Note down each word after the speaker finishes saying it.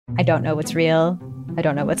I don't know what's real. I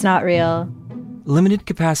don't know what's not real. Limited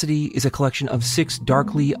Capacity is a collection of 6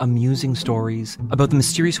 darkly amusing stories about the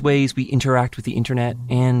mysterious ways we interact with the internet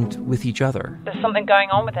and with each other. There's something going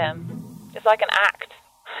on with him. It's like an act.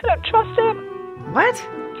 I don't trust him. What?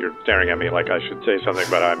 You're staring at me like I should say something,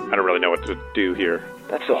 but I don't really know what to do here.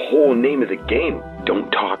 That's the whole name of the game.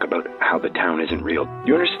 Don't talk about how the town isn't real.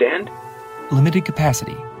 You understand? Limited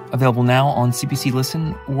Capacity. Available now on CBC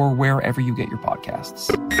Listen or wherever you get your podcasts.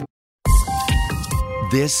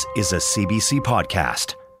 This is a CBC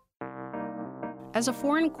podcast. As a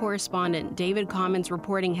foreign correspondent, David Common's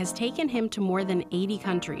reporting has taken him to more than 80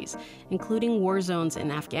 countries, including war zones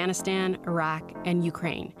in Afghanistan, Iraq, and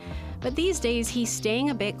Ukraine. But these days, he's staying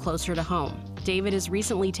a bit closer to home. David has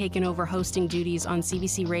recently taken over hosting duties on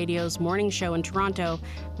CBC Radio's morning show in Toronto,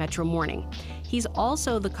 Metro Morning. He's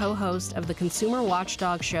also the co-host of the consumer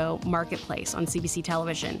watchdog show Marketplace on CBC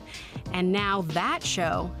Television. And now that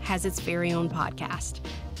show has its very own podcast.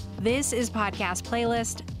 This is Podcast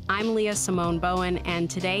Playlist. I'm Leah Simone Bowen, and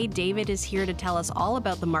today David is here to tell us all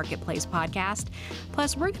about the Marketplace podcast.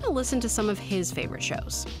 Plus, we're going to listen to some of his favorite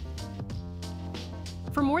shows.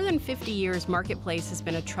 For more than 50 years, Marketplace has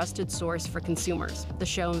been a trusted source for consumers. The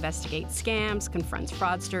show investigates scams, confronts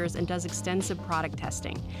fraudsters, and does extensive product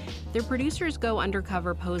testing. Their producers go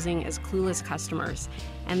undercover posing as clueless customers,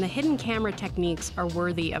 and the hidden camera techniques are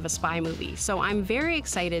worthy of a spy movie. So I'm very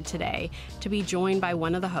excited today to be joined by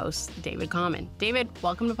one of the hosts, David Common. David,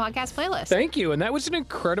 welcome to Podcast Playlist. Thank you, and that was an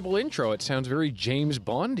incredible intro. It sounds very James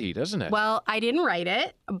Bondy, doesn't it? Well, I didn't write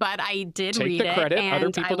it, but I did read it. Take the credit. And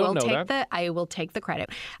other people don't know that. I will take the credit.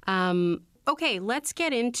 Okay, let's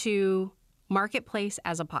get into Marketplace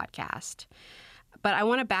as a podcast. But I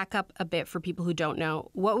want to back up a bit for people who don't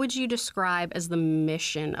know. What would you describe as the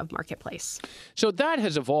mission of Marketplace? So that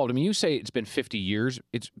has evolved. I mean, you say it's been 50 years.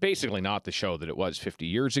 It's basically not the show that it was 50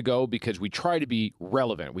 years ago because we try to be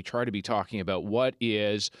relevant. We try to be talking about what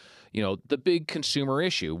is, the big consumer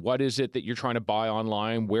issue. What is it that you're trying to buy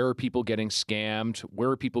online? Where are people getting scammed?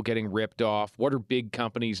 Where are people getting ripped off? What are big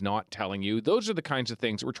companies not telling you? Those are the kinds of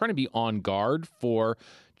things that we're trying to be on guard for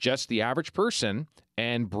just the average person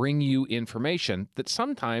and bring you information that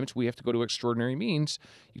sometimes we have to go to extraordinary means.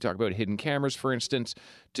 You talk about hidden cameras, for instance,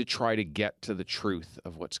 to try to get to the truth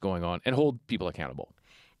of what's going on and hold people accountable.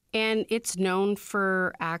 And it's known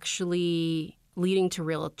for actually leading to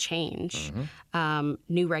real change. Mm-hmm.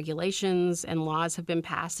 New regulations and laws have been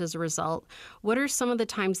passed as a result. What are some of the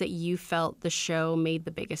times that you felt the show made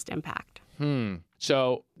the biggest impact?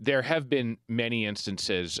 So there have been many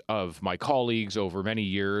instances of my colleagues over many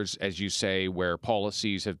years, as you say, where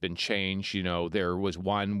policies have been changed. There was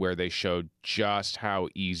one where they showed just how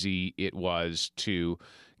easy it was to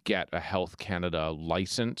get a Health Canada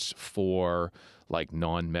license for like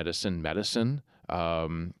non-medicine medicine.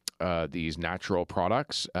 These natural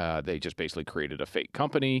products. They just basically created a fake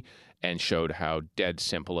company and showed how dead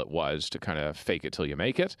simple it was to kind of fake it till you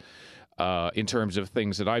make it. In terms of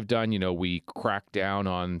things that I've done, we cracked down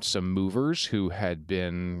on some movers who had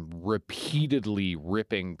been repeatedly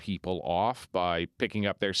ripping people off by picking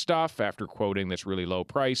up their stuff after quoting this really low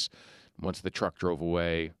price. Once the truck drove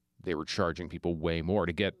away, they were charging people way more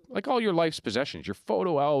to get like all your life's possessions, your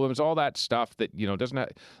photo albums, all that stuff that, doesn't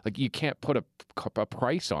have, like you can't put a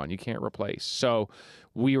price on, you can't replace. So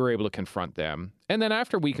we were able to confront them. And then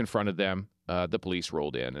after we confronted them, the police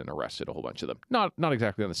rolled in and arrested a whole bunch of them. Not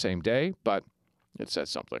exactly on the same day, but it says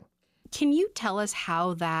something. Can you tell us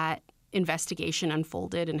how that investigation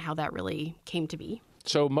unfolded and how that really came to be?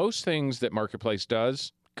 So most things that Marketplace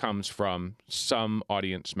does comes from some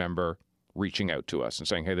audience member reaching out to us and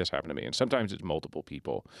saying, hey, this happened to me. And sometimes it's multiple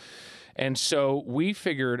people. And so we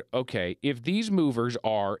figured, okay, if these movers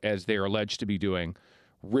are, as they're alleged to be doing,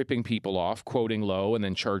 ripping people off, quoting low and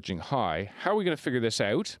then charging high, how are we going to figure this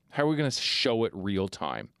out? How are we going to show it real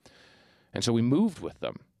time? And so we moved with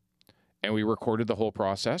them and we recorded the whole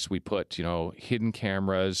process. We put, hidden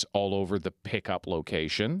cameras all over the pickup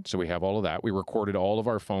location. So we have all of that. We recorded all of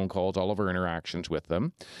our phone calls, all of our interactions with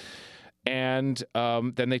them. And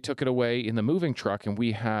then they took it away in the moving truck, and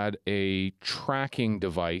we had a tracking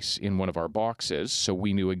device in one of our boxes, so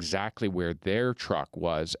we knew exactly where their truck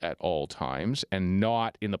was at all times, and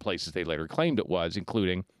not in the places they later claimed it was,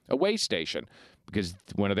 including a weigh station, because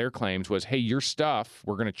one of their claims was, hey, your stuff,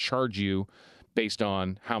 we're going to charge you based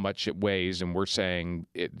on how much it weighs, and we're saying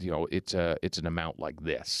it's an amount like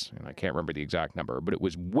this. And I can't remember the exact number, but it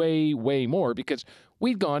was way, way more because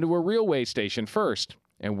we'd gone to a real weigh station first.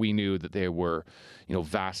 And we knew that they were,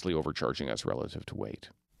 vastly overcharging us relative to weight.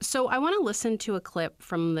 So I want to listen to a clip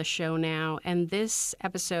from the show now. And this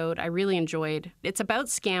episode I really enjoyed. It's about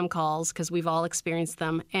scam calls because we've all experienced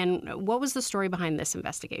them. And what was the story behind this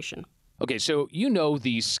investigation? Okay, so you know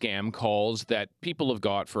these scam calls that people have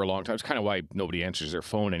got for a long time. It's kind of why nobody answers their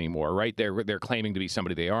phone anymore, right? They're claiming to be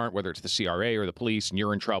somebody they aren't, whether it's the CRA or the police, and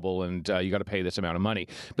you're in trouble, and you got to pay this amount of money.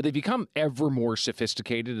 But they become ever more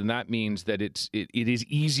sophisticated, and that means that it is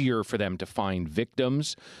easier for them to find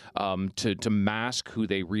victims, to mask who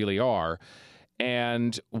they really are.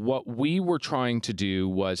 And what we were trying to do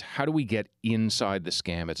was, how do we get inside the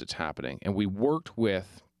scam as it's happening? And we worked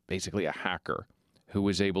with basically a hacker who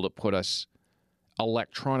was able to put us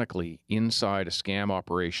electronically inside a scam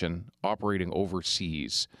operation operating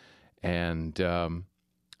overseas. And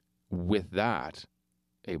with that,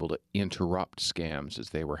 able to interrupt scams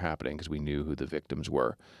as they were happening because we knew who the victims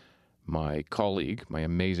were. My colleague, my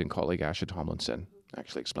amazing colleague, Asha Tomlinson,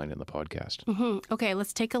 actually explained in the podcast. Mm-hmm. Okay,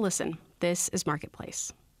 let's take a listen. This is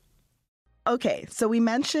Marketplace. Okay, so we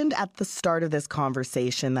mentioned at the start of this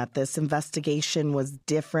conversation that this investigation was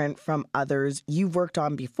different from others you've worked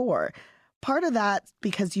on before. Part of that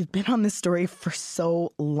because you've been on this story for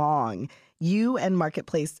so long. You and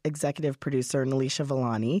Marketplace executive producer Nelisha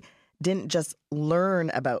Villani didn't just learn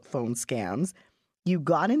about phone scams. You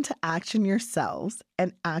got into action yourselves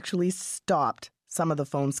and actually stopped some of the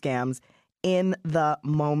phone scams in the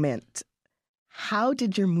moment. How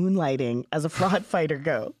did your moonlighting as a fraud fighter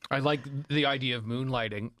go? I like the idea of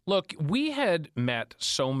moonlighting. Look, we had met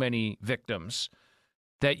so many victims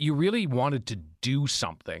that you really wanted to do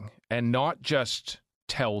something and not just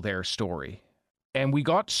tell their story. And we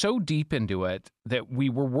got so deep into it that we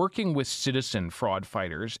were working with citizen fraud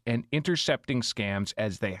fighters and intercepting scams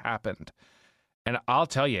as they happened. And I'll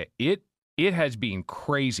tell you, it has been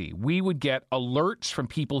crazy. We would get alerts from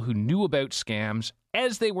people who knew about scams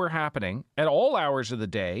as they were happening at all hours of the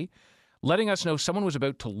day, letting us know someone was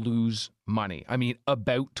about to lose money. I mean,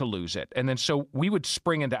 about to lose it. And then so we would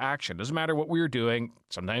spring into action. Doesn't matter what we were doing.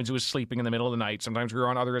 Sometimes it was sleeping in the middle of the night. Sometimes we were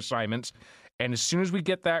on other assignments. And as soon as we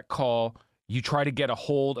get that call, you try to get a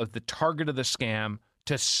hold of the target of the scam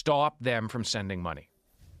to stop them from sending money.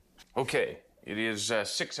 Okay, it is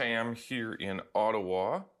 6 a.m. here in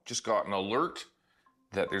Ottawa. Just got an alert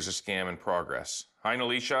that there's a scam in progress. Hi,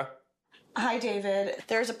 Nelisha. Hi, David.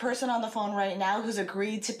 There's a person on the phone right now who's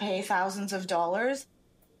agreed to pay thousands of dollars.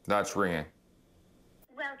 That's ringing.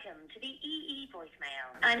 Welcome to the EE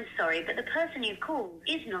voicemail. I'm sorry, but the person you've called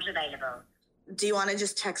is not available. Do you want to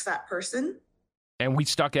just text that person? And we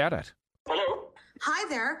stuck at it. Hello? Hi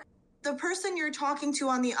there. The person you're talking to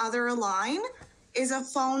on the other line is a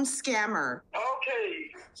phone scammer.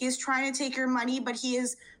 Okay. He's trying to take your money, but he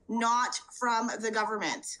is not from the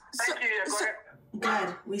government. Thank you. Go ahead.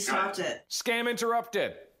 Good. We stopped it. Scam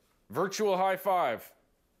interrupted. Virtual high five.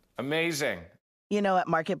 Amazing. You know, at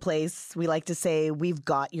Marketplace, we like to say, we've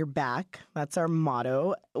got your back. That's our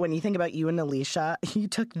motto. When you think about you and Nelisha, you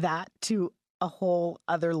took that to a whole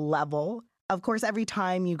other level. Of course, every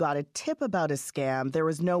time you got a tip about a scam, there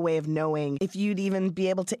was no way of knowing if you'd even be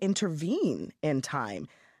able to intervene in time.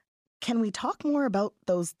 Can we talk more about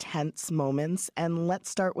those tense moments? And let's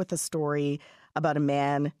start with a story about a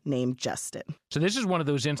man named Justin. So this is one of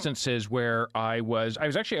those instances where I was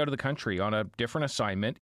actually out of the country on a different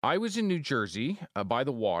assignment. I was in New Jersey by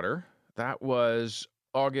the water. That was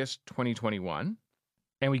August 2021.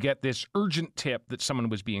 And we get this urgent tip that someone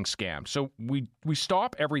was being scammed. So we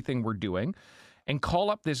stop everything we're doing and call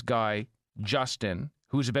up this guy, Justin,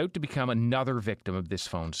 who's about to become another victim of this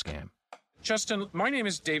phone scam. Justin, my name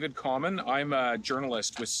is David Common. I'm a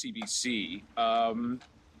journalist with CBC.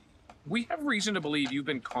 We have reason to believe you've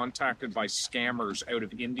been contacted by scammers out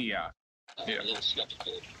of India. Yeah.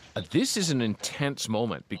 This is an intense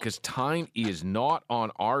moment because time is not on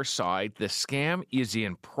our side. The scam is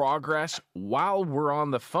in progress while we're on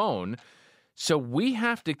the phone. So we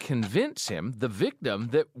have to convince him, the victim,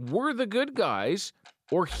 that we're the good guys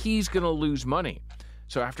or he's going to lose money.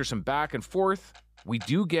 So after some back and forth, we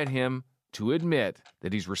do get him to admit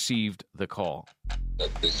that he's received the call.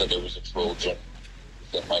 They said there was a Trojan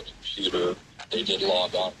that my computer, they did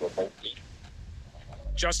log on remotely.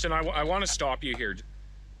 Justin, I want to stop you here.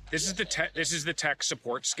 This is the tech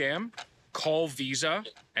support scam. Call Visa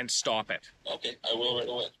and stop it. Okay, I will right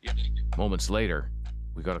away. Moments later,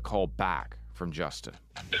 we got a call back from Justin.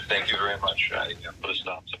 Thank you very much. I put a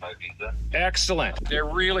stop to my Visa. Excellent. They're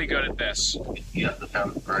really good at this. Yes, it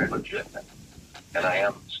sounds very legit. And I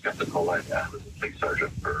am skeptical. I was a police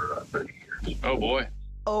sergeant for 30 years. Oh, boy.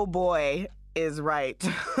 Oh, boy is right.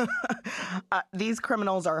 These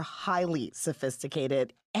criminals are highly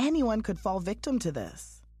sophisticated. Anyone could fall victim to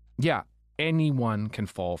this. Yeah. anyone can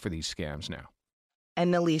fall for these scams now.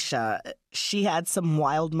 And Alicia, she had some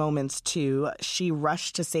wild moments too. She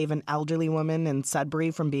rushed to save an elderly woman in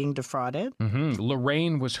Sudbury from being defrauded.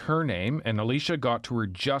 Lorraine was her name, and Alicia got to her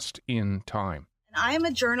just in time. I am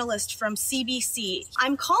a journalist from CBC.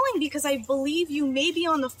 I'm calling because I believe you may be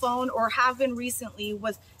on the phone or have been recently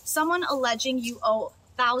with someone alleging you owe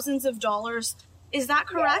thousands of dollars. Is that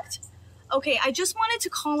correct? Yeah. Okay, I just wanted to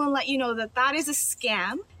call and let you know that that is a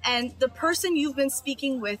scam, and the person you've been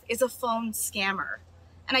speaking with is a phone scammer.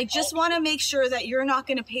 And I just want to make sure that you're not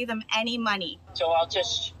going to pay them any money. So I'll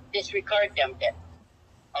just disregard them then.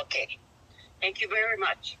 Okay. Thank you very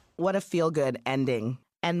much. What a feel-good ending.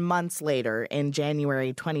 And months later, in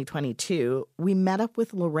January 2022, we met up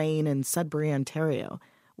with Lorraine in Sudbury, Ontario.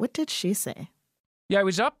 What did she say? Yeah, I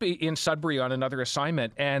was up in Sudbury on another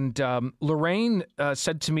assignment, and Lorraine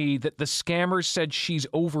said to me that the scammers said she's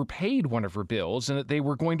overpaid one of her bills and that they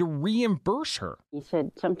were going to reimburse her. He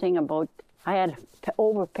said something about I had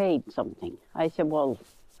overpaid something. I said, well,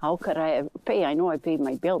 how could I pay? I know I paid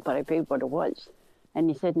my bill, but I paid what it was. And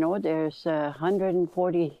he said, no, there's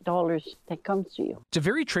 $140 that comes to you. It's a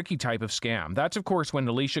very tricky type of scam. That's, of course, when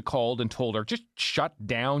Alicia called and told her, just shut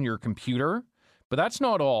down your computer. But that's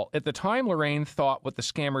not all. At the time, Lorraine thought what the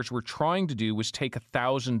scammers were trying to do was take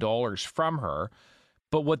 $1,000 from her.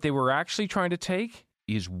 But what they were actually trying to take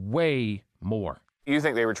is way more. You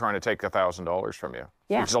think they were trying to take $1,000 from you?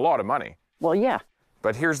 Yeah. Which is a lot of money. Well, yeah.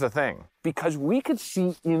 But here's the thing. Because we could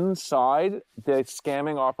see inside the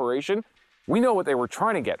scamming operation, we know what they were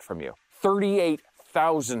trying to get from you.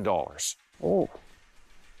 $38,000. Oh.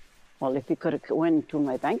 Well, if you could have went to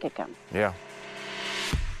my bank account. Yeah.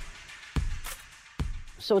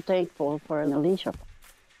 So thankful for Alicia.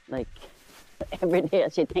 Like, every day I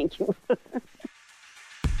say thank you.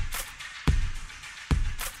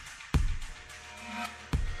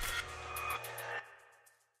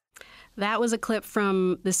 That was a clip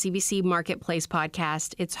from the CBC Marketplace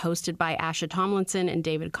podcast. It's hosted by Asha Tomlinson and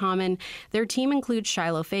David Common. Their team includes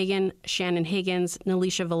Shiloh Fagan, Shannon Higgins,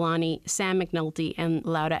 Nalisha Villani, Sam McNulty, and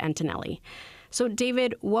Lauda Antonelli. So,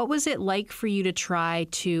 David, what was it like for you to try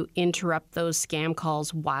to interrupt those scam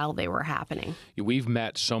calls while they were happening? We've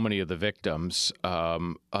met so many of the victims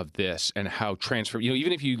of this and how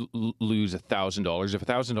even if you lose $1,000, if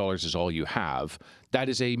 $1,000 is all you have, that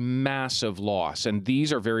is a massive loss. And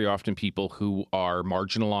these are very often people who are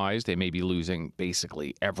marginalized. They may be losing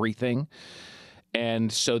basically everything. And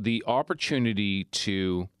so the opportunity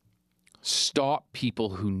to stop people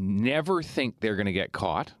who never think they're going to get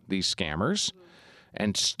caught, these scammers,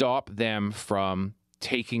 and stop them from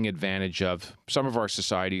taking advantage of some of our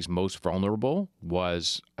society's most vulnerable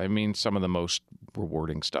was, some of the most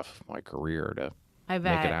rewarding stuff of my career to make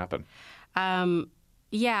it happen.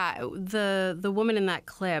 Yeah, the woman in that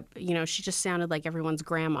clip, she just sounded like everyone's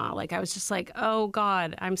grandma. Like, I was just like, oh,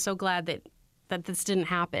 God, I'm so glad that this didn't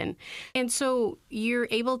happen. And so you're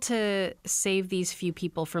able to save these few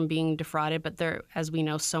people from being defrauded, but there, as we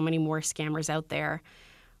know, so many more scammers out there.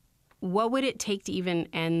 What would it take to even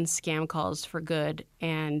end scam calls for good?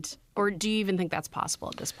 Or do you even think that's possible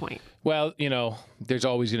at this point? Well, there's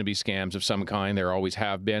always going to be scams of some kind. There always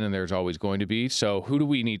have been, and there's always going to be. So who do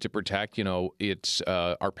we need to protect? It's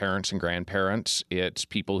our parents and grandparents. It's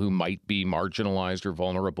people who might be marginalized or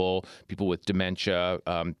vulnerable, people with dementia,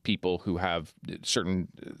 people who have certain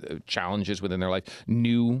challenges within their life,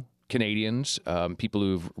 new Canadians, people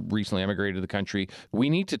who've recently emigrated to the country. We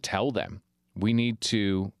need to tell them. We need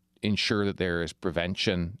to ensure that there is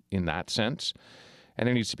prevention in that sense. And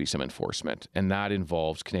there needs to be some enforcement. And that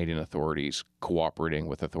involves Canadian authorities cooperating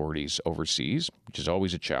with authorities overseas, which is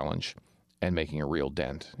always a challenge, and making a real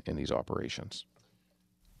dent in these operations.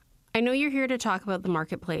 I know you're here to talk about the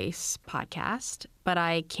Marketplace podcast, but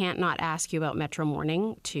I can't not ask you about Metro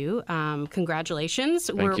Morning, too. Congratulations.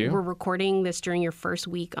 Thank you. We're recording this during your first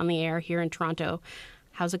week on the air here in Toronto.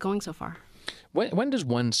 How's it going so far? When does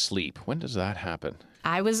one sleep? When does that happen?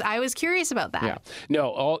 I was curious about that. Yeah.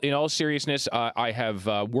 No, in all seriousness, I have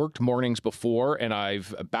worked mornings before, and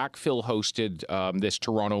I've backfill hosted this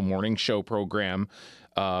Toronto morning show program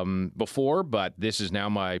before, but this is now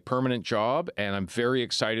my permanent job, and I'm very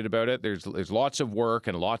excited about it. There's lots of work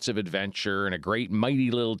and lots of adventure and a great, mighty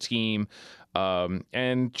little team.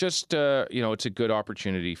 And just, it's a good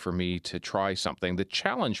opportunity for me to try something. The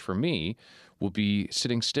challenge for me will be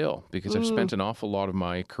sitting still because I've spent an awful lot of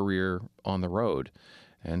my career on the road.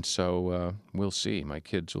 And so we'll see. My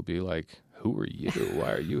kids will be like, who are you?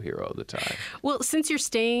 Why are you here all the time? Well, since you're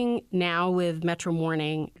staying now with Metro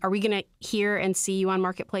Morning, are we going to hear and see you on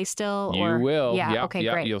Marketplace still? You will. Yeah. Okay,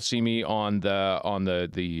 great. You'll see me on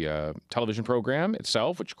the television program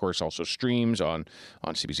itself, which of course also streams on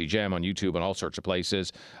CBC Gem, on YouTube, and all sorts of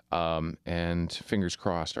places. And fingers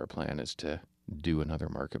crossed, our plan is to do another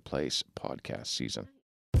Marketplace podcast season.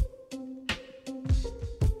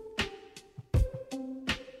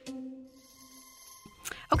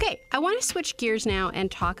 Okay, I want to switch gears now and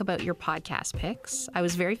talk about your podcast picks. I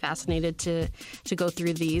was very fascinated to go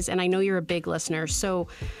through these, and I know you're a big listener. So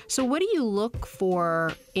what do you look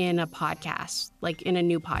for in a podcast, like in a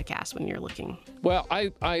new podcast when you're looking? Well,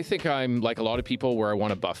 I think I'm like a lot of people where I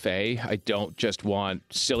want a buffet. I don't just want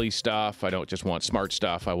silly stuff. I don't just want smart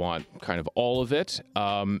stuff. I want kind of all of it.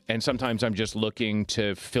 And sometimes I'm just looking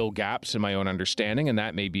to fill gaps in my own understanding, and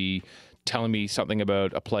that may be telling me something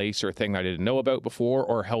about a place or a thing I didn't know about before,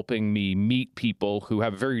 or helping me meet people who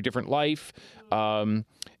have a very different life. And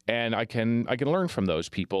I can learn from those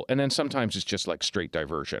people. And then sometimes it's just like straight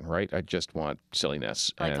diversion, right? I just want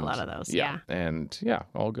silliness. Like a lot of those, yeah. And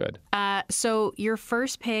all good. So your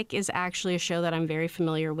first pick is actually a show that I'm very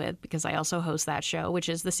familiar with because I also host that show, which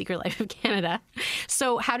is The Secret Life of Canada.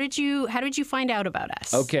 So how did you find out about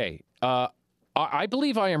us? Okay. I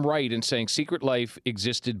believe I am right in saying Secret Life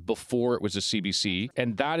existed before it was a CBC,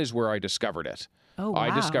 and that is where I discovered it. Oh, wow.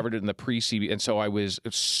 I discovered it in the pre-CBC, and so I was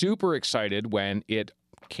super excited when it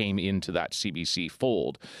came into that CBC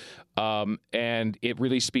fold. And it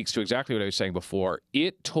really speaks to exactly what I was saying before.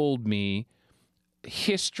 It told me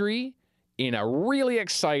history in a really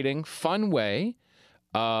exciting, fun way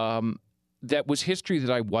that was history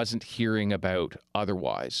that I wasn't hearing about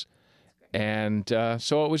otherwise. And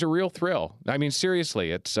so it was a real thrill. I mean,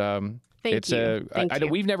 seriously, it's Thank you.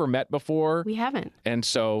 We've never met before. We haven't. And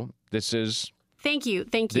so this is. Thank you.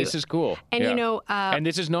 This is cool. And and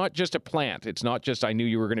this is not just a plant. It's not just I knew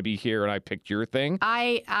you were going to be here and I picked your thing.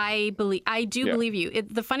 I do believe you.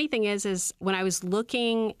 The funny thing is when I was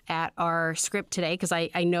looking at our script today, because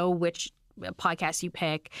I know which podcast you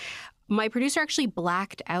pick, my producer actually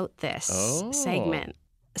blacked out this segment.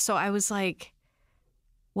 So I was like,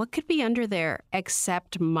 what could be under there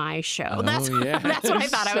except my show? That's what I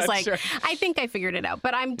thought. I was like, right. I think I figured it out.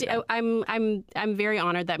 But I'm very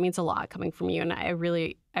honored. That means a lot coming from you, and I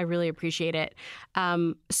really appreciate it.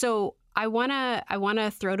 So I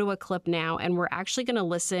wanna throw to a clip now, and we're actually gonna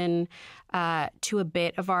listen to a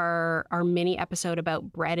bit of our mini episode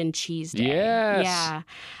about Bread and Cheese Day. Yes. Yeah.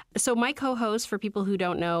 So my co-host, for people who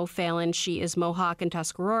don't know, Phelan, she is Mohawk and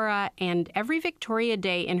Tuscarora, and every Victoria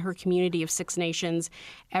Day in her community of Six Nations,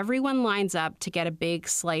 everyone lines up to get a big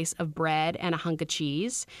slice of bread and a hunk of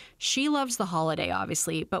cheese. She loves the holiday,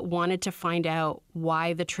 obviously, but wanted to find out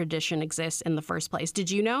why the tradition exists in the first place.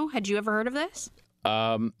 Did you know? Had you ever heard of this?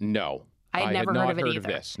 No. I had never heard of it either.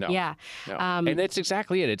 This. No. Yeah. No. And that's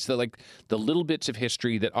exactly it. It's the little bits of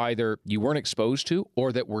history that either you weren't exposed to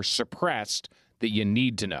or that were suppressed that you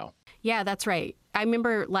need to know. Yeah, that's right. I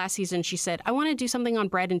remember last season she said, I want to do something on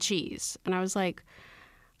bread and cheese. And I was like,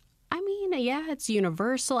 I mean, yeah, it's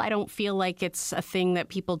universal. I don't feel like it's a thing that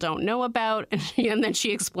people don't know about. And then she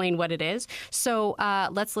explained what it is. So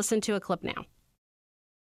let's listen to a clip now.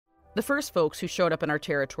 The first folks who showed up in our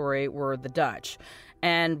territory were the Dutch.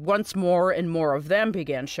 And once more and more of them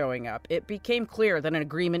began showing up, it became clear that an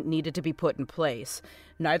agreement needed to be put in place.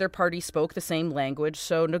 Neither party spoke the same language,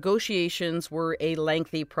 so negotiations were a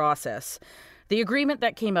lengthy process. The agreement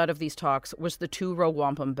that came out of these talks was the Two-Row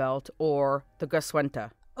Wampum Belt, or the Gaswenta.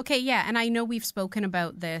 Okay, yeah, and I know we've spoken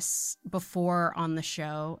about this before on the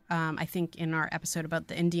show, I think in our episode about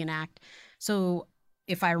the Indian Act. So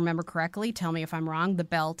if I remember correctly, tell me if I'm wrong, the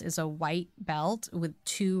belt is a white belt with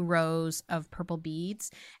 2 rows of purple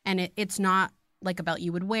beads. And it's not like a belt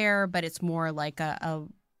you would wear, but it's more like a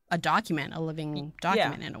document, a living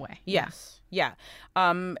document in a way. Yes. Yeah.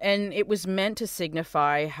 And it was meant to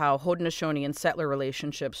signify how Haudenosaunee and settler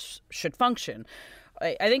relationships should function.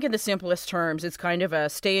 I think in the simplest terms, it's kind of a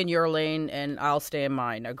stay in your lane and I'll stay in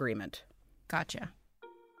mine agreement. Gotcha.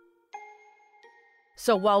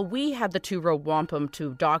 So while we had the Two-Row Wampum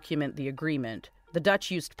to document the agreement, the Dutch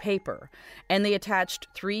used paper, and they attached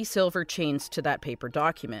 3 silver chains to that paper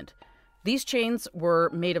document. These chains were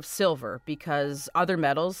made of silver because other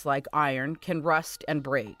metals, like iron, can rust and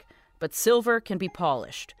break, but silver can be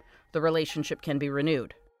polished. The relationship can be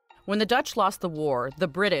renewed. When the Dutch lost the war, the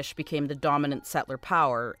British became the dominant settler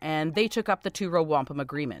power, and they took up the Two-Row Wampum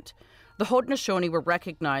Agreement. The Haudenosaunee were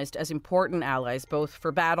recognized as important allies both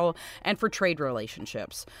for battle and for trade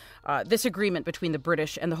relationships. This agreement between the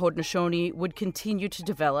British and the Haudenosaunee would continue to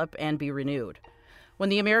develop and be renewed. When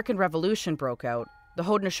the American Revolution broke out, the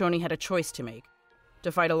Haudenosaunee had a choice to make: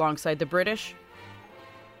 to fight alongside the British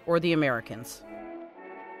or the Americans.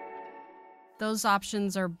 Those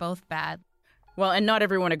options are both bad. Well, and not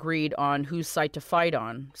everyone agreed on whose side to fight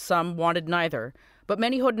on. Some wanted neither. But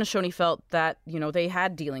many Haudenosaunee felt that, they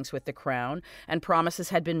had dealings with the Crown and promises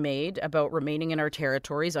had been made about remaining in our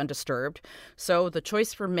territories undisturbed. So the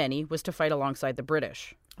choice for many was to fight alongside the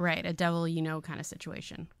British. Right, a devil-you-know kind of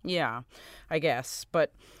situation. Yeah, I guess.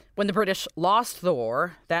 But when the British lost the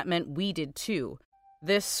war, that meant we did too.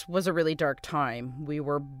 This was a really dark time. We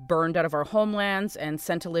were burned out of our homelands and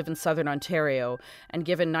sent to live in southern Ontario and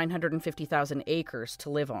given 950,000 acres to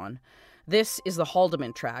live on. This is the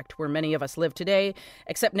Haldimand Tract, where many of us live today,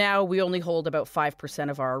 except now we only hold about 5%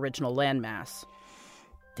 of our original landmass.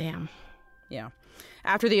 Damn. Yeah.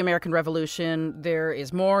 After the American Revolution, there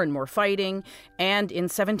is more and more fighting, and in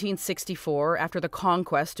 1764, after the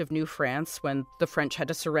conquest of New France, when the French had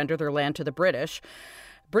to surrender their land to the British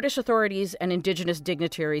authorities and Indigenous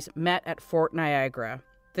dignitaries met at Fort Niagara.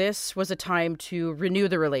 This was a time to renew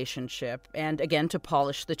the relationship and, again, to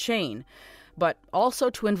polish the chain, but also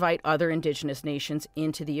to invite other Indigenous nations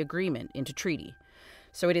into the agreement, into treaty.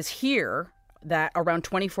 So it is here that around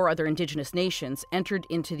 24 other Indigenous nations entered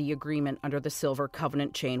into the agreement under the Silver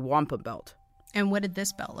Covenant Chain Wampum Belt. And what did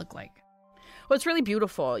this belt look like? Well, it's really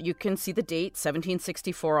beautiful. You can see the date,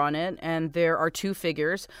 1764, on it, and there are two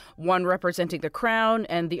figures, one representing the Crown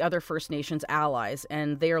and the other First Nations allies,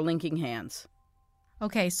 and they are linking hands.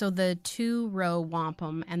 Okay, so the two-row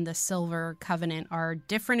wampum and the Silver Covenant are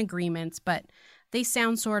different agreements, but they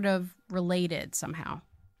sound sort of related somehow.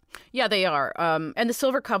 Yeah, they are. And the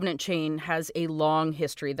Silver Covenant chain has a long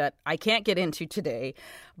history that I can't get into today,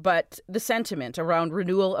 but the sentiment around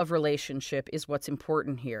renewal of relationship is what's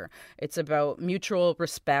important here. It's about mutual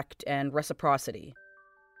respect and reciprocity.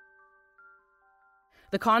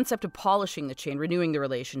 The concept of polishing the chain, renewing the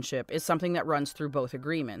relationship, is something that runs through both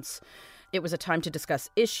agreements. It was a time to discuss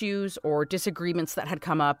issues or disagreements that had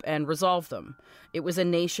come up and resolve them. It was a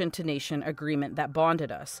nation-to-nation agreement that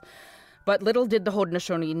bonded us. But little did the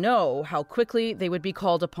Haudenosaunee know how quickly they would be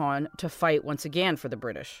called upon to fight once again for the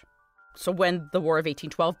British. So when the War of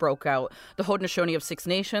 1812 broke out, the Haudenosaunee of Six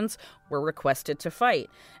Nations were requested to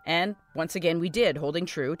fight. And once again we did, holding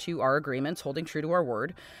true to our agreements, holding true to our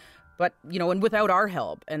word. But, and without our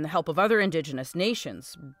help and the help of other Indigenous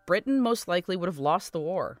nations, Britain most likely would have lost the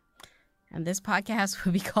war. And this podcast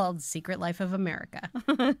would be called Secret Life of America.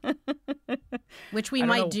 Which we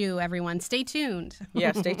might do, everyone. Stay tuned.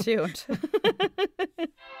 Yeah, stay tuned.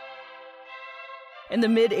 In the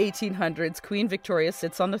mid-1800s, Queen Victoria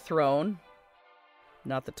sits on the throne.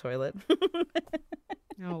 Not the toilet.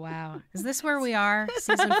 Oh, wow. Is this where we are?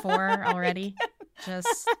 Season 4 already?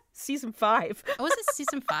 Just Season 5. Oh, is it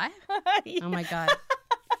season 5? Yeah. Oh, my God.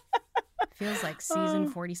 Feels like season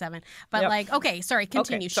 47. But Yep. okay, sorry,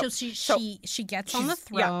 continue. Okay, She gets on the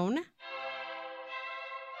throne. Yeah.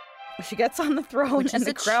 She gets on the throne, Which and is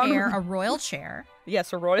the a crown, chair, a royal chair.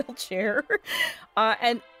 Yes, a royal chair.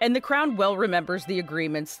 And the Crown well remembers the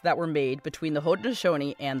agreements that were made between the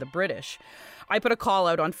Haudenosaunee and the British. I put a call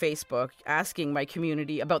out on Facebook asking my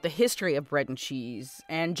community about the history of bread and cheese.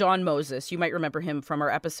 And John Moses, you might remember him from our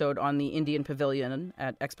episode on the Indian Pavilion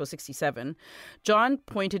at Expo 67. John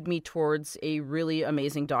pointed me towards a really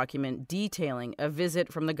amazing document detailing a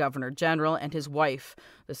visit from the Governor General and his wife.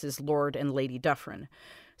 This is Lord and Lady Dufferin.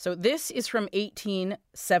 So this is from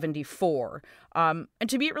 1874. And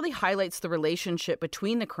to me, it really highlights the relationship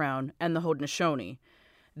between the Crown and the Haudenosaunee.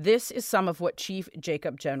 This is some of what Chief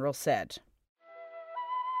Jacob General said.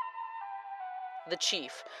 The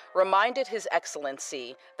chief reminded His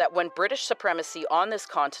Excellency that when British supremacy on this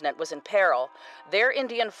continent was in peril, their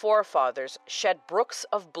Indian forefathers shed brooks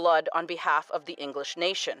of blood on behalf of the English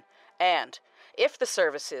nation, and if the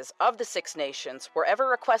services of the Six Nations were ever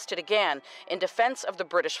requested again in defense of the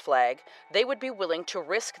British flag, they would be willing to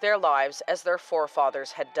risk their lives as their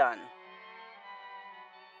forefathers had done.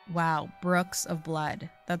 Wow, brooks of blood.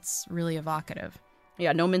 That's really evocative.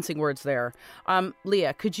 Yeah, no mincing words there.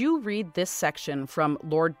 Leah, could you read this section from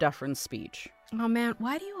Lord Dufferin's speech? Oh, man,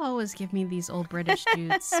 why do you always give me these old British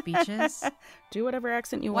dudes' speeches? Do whatever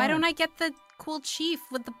accent you want. Why don't I get the cool chief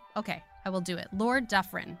with the... Okay, I will do it. Lord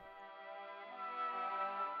Dufferin.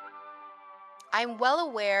 I'm well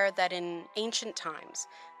aware that in ancient times,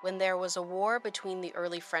 when there was a war between the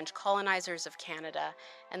early French colonizers of Canada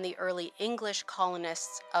and the early English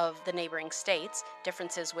colonists of the neighboring states,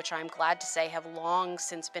 differences which I'm glad to say have long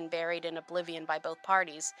since been buried in oblivion by both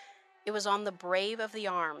parties, it was on the brave of the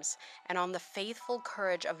arms and on the faithful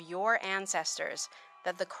courage of your ancestors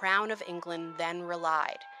that the Crown of England then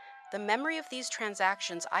relied. The memory of these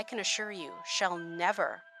transactions, I can assure you, shall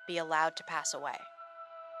never be allowed to pass away.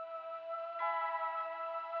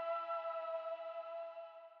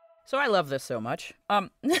 So I love this so much.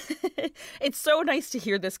 It's so nice to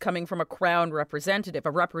hear this coming from a Crown representative,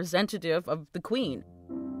 a representative of the Queen.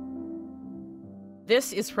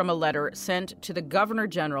 This is from a letter sent to the Governor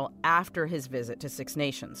General after his visit to Six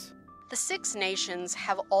Nations. The Six Nations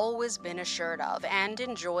have always been assured of and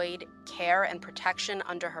enjoyed care and protection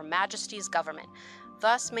under Her Majesty's government,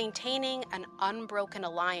 thus maintaining an unbroken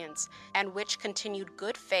alliance, and which continued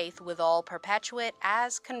good faith with all perpetuate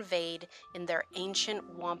as conveyed in their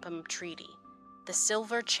ancient wampum treaty, the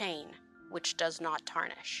silver chain which does not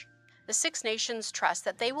tarnish. The Six Nations trust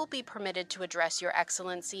that they will be permitted to address Your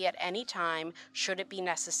Excellency at any time, should it be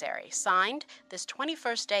necessary. Signed, this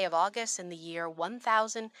 21st day of August in the year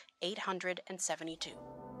 1872.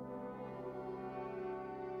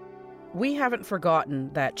 We haven't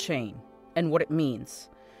forgotten that chain and what it means.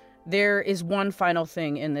 There is one final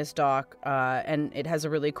thing in this doc, and it has a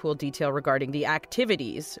really cool detail regarding the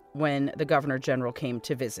activities when the Governor General came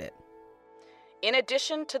to visit. In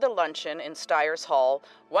addition to the luncheon in Stiers Hall,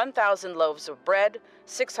 1,000 loaves of bread,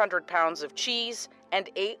 600 pounds of cheese, and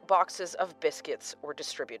 8 boxes of biscuits were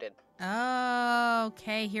distributed. Oh,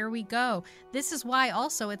 okay, here we go. This is why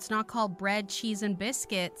also it's not called bread, cheese, and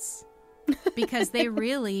biscuits. Because they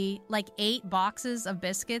really, 8 boxes of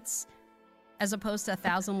biscuits as opposed to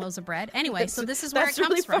 1,000 loaves of bread. Anyway, so this is where it comes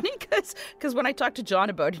from. That's really funny because when I talked to John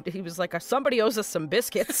about it, he was like, somebody owes us some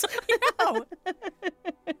biscuits.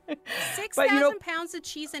 6,000 pounds of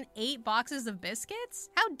cheese and 8 boxes of biscuits?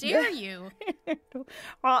 How dare you?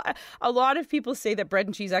 A lot of people say that bread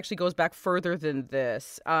and cheese actually goes back further than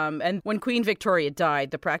this. And when Queen Victoria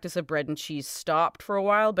died, the practice of bread and cheese stopped for a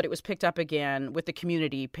while, but it was picked up again with the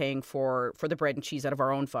community paying for the bread and cheese out of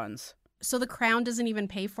our own funds. So the Crown doesn't even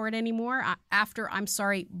pay for it anymore? After,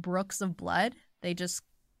 brooks of blood? They just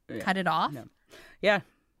cut it off? No. Yeah,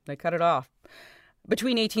 they cut it off.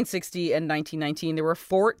 Between 1860 and 1919, there were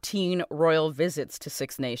 14 royal visits to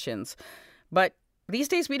Six Nations. But these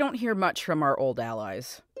days, we don't hear much from our old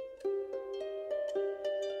allies.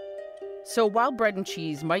 So while bread and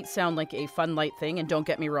cheese might sound like a fun, light thing, and don't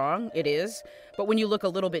get me wrong, it is, but when you look a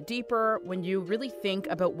little bit deeper, when you really think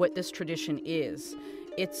about what this tradition is,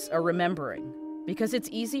 it's a remembering. Because it's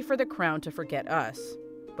easy for the Crown to forget us,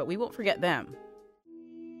 but we won't forget them.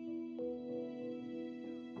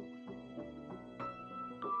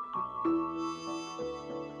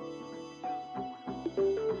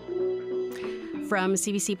 From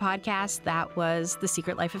CBC Podcast, that was The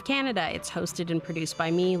Secret Life of Canada. It's hosted and produced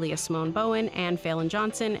by me, Leah Simone Bowen, and Phelan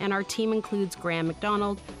Johnson, and our team includes Graham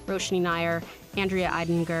McDonald, Roshni Nair, Andrea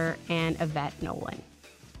Eidinger, and Yvette Nolan.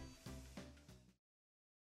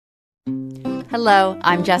 Hello,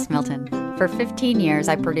 I'm Jess Milton. For 15 years,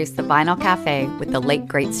 I produced The Vinyl Cafe with the late,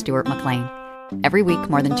 great Stuart McLean. Every week,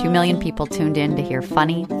 more than 2 million people tuned in to hear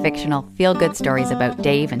funny, fictional, feel-good stories about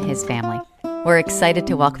Dave and his family. We're excited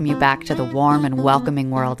to welcome you back to the warm and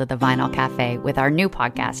welcoming world of The Vinyl Cafe with our new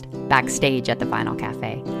podcast, Backstage at The Vinyl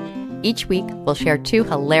Cafe. Each week, we'll share 2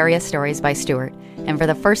 hilarious stories by Stuart, and for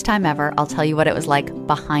the first time ever, I'll tell you what it was like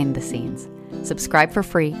behind the scenes. Subscribe for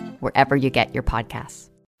free wherever you get your podcasts.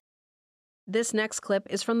 This next clip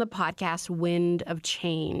is from the podcast Wind of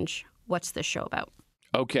Change. What's this show about?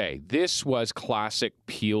 Okay, this was classic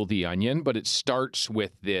Peel the Onion, but it starts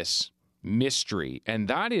with this mystery, and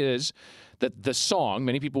that is that the song,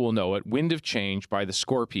 many people will know it, Wind of Change by the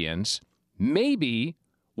Scorpions, maybe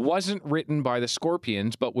wasn't written by the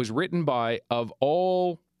Scorpions, but was written by, of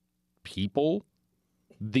all people,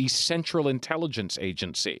 the Central Intelligence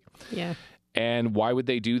Agency. Yeah. And why would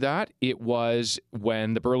they do that? It was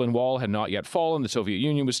when the Berlin Wall had not yet fallen, the Soviet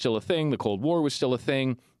Union was still a thing, the Cold War was still a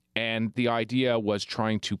thing, and the idea was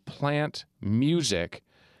trying to plant music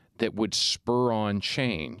that would spur on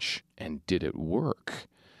change. And did it work?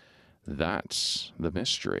 That's the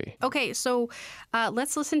mystery. Okay, so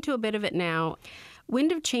let's listen to a bit of it now.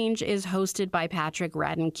 Wind of Change is hosted by Patrick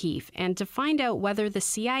Radden Keefe, and to find out whether the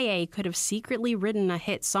CIA could have secretly written a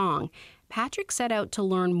hit song, Patrick set out to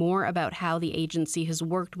learn more about how the agency has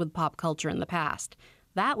worked with pop culture in the past.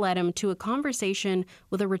 That led him to a conversation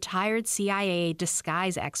with a retired CIA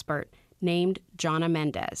disguise expert named Jonna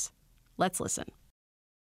Mendez. Let's listen.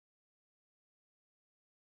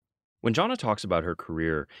 When Jonna talks about her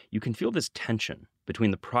career, you can feel this tension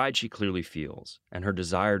between the pride she clearly feels and her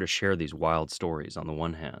desire to share these wild stories on the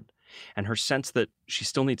one hand, and her sense that she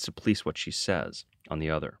still needs to police what she says on the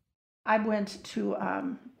other. I went to,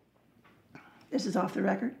 this is off the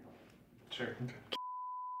record? Sure.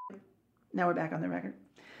 Now we're back on the record.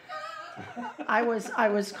 I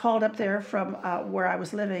was called up there from where I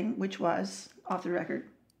was living, which was off the record,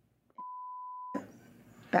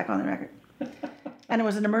 back on the record. And it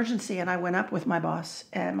was an emergency, and I went up with my boss,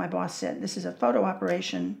 and my boss said, "This is a photo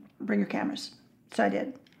operation, bring your cameras." So I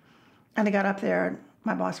did. And I got up there, and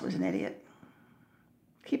my boss was an idiot.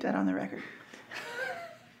 Keep that on the record.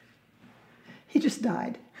 He just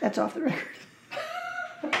died. That's off the record.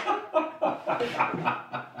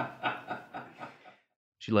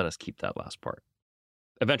 She let us keep that last part.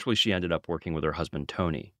 Eventually, she ended up working with her husband,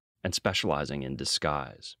 Tony, and specializing in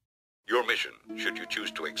disguise. Your mission, should you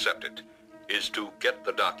choose to accept it, is to get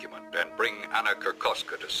the document and bring Anna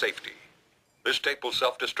Kirkoska to safety. This tape will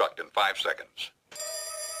self-destruct in 5 seconds.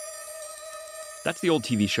 That's the old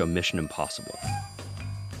TV show Mission Impossible,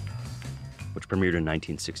 which premiered in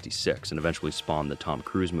 1966 and eventually spawned the Tom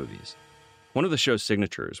Cruise movies. One of the show's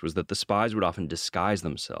signatures was that the spies would often disguise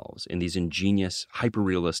themselves in these ingenious,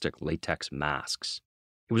 hyper-realistic latex masks.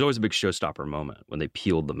 It was always a big showstopper moment when they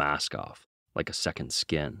peeled the mask off, like a second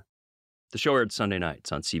skin. The show aired Sunday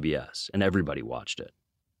nights on CBS, and everybody watched it,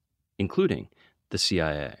 including the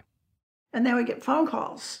CIA. And they would get phone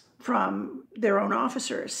calls from their own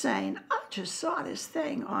officers saying, "I just saw this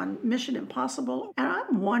thing on Mission Impossible, and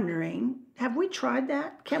I'm wondering, have we tried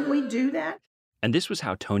that? Can we do that?" And this was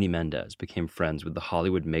how Tony Mendez became friends with the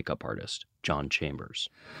Hollywood makeup artist, John Chambers.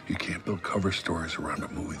 You can't build cover stories around a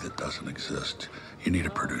movie that doesn't exist. You need a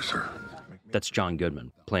producer. That's John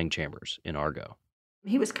Goodman, playing Chambers in Argo.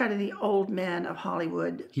 He was kind of the old man of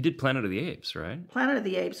Hollywood. He did Planet of the Apes, right? Planet of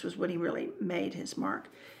the Apes was when he really made his mark.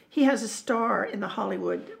 He has a star in the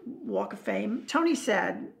Hollywood Walk of Fame. Tony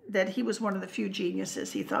said that he was one of the few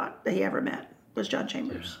geniuses he thought that he ever met, was John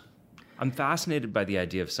Chambers. Yeah. I'm fascinated by the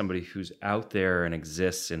idea of somebody who's out there and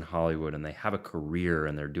exists in Hollywood and they have a career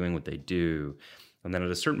and they're doing what they do. And then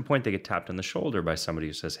at a certain point, they get tapped on the shoulder by somebody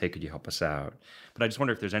who says, "Hey, could you help us out?" But I just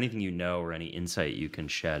wonder if there's anything you know or any insight you can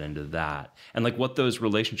shed into that and like what those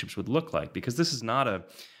relationships would look like, because this is not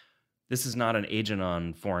an agent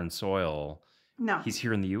on foreign soil. No. He's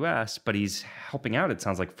here in the U.S., but he's helping out, it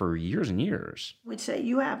sounds like, for years and years. We'd say,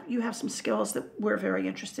 you have some skills that we're very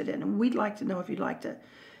interested in, and we'd like to know if you'd like to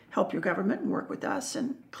help your government and work with us.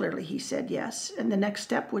 And clearly he said yes. And the next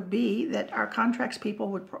step would be that our contracts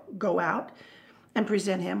people would go out and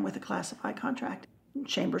present him with a classified contract.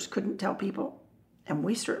 Chambers couldn't tell people, and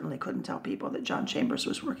we certainly couldn't tell people that John Chambers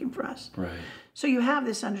was working for us. Right. So you have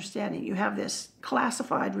this understanding, you have this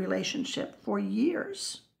classified relationship for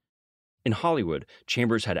years. In Hollywood,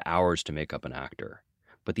 Chambers had hours to make up an actor,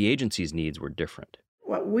 but the agency's needs were different.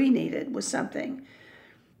 What we needed was something,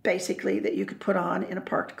 basically, that you could put on in a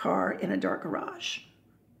parked car in a dark garage,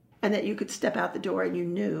 and that you could step out the door and you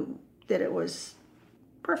knew that it was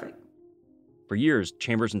perfect. For years,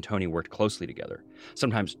 Chambers and Tony worked closely together.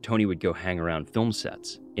 Sometimes Tony would go hang around film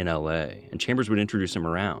sets in L.A., and Chambers would introduce him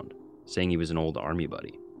around, saying he was an old army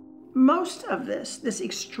buddy. Most of this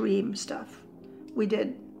extreme stuff, we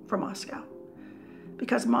did for Moscow,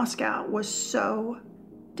 because Moscow was so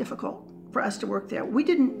difficult for us to work there. We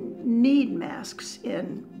didn't need masks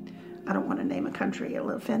in, I don't want to name a country,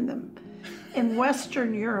 it'll offend them. In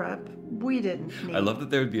Western Europe, we didn't need. I love that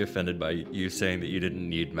they would be offended by you saying that you didn't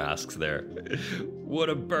need masks there. What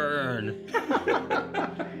a burn.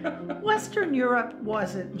 Western Europe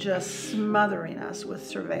wasn't just smothering us with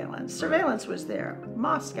surveillance. Surveillance was there.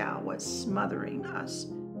 Moscow was smothering us.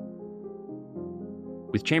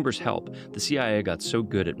 With Chambers' help, the CIA got so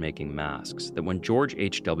good at making masks that when George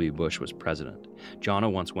H.W. Bush was president,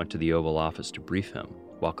 Jonna once went to the Oval Office to brief him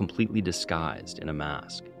while completely disguised in a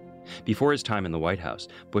mask. Before his time in the White House,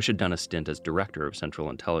 Bush had done a stint as director of Central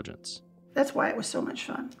Intelligence. That's why it was so much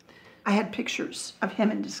fun. I had pictures of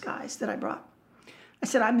him in disguise that I brought. I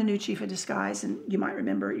said, "I'm the new chief of disguise, and you might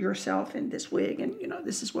remember yourself in this wig, and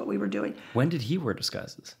this is what we were doing." When did he wear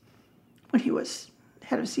disguises? When he was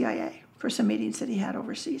head of CIA for some meetings that he had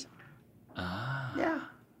overseas. Ah. Yeah.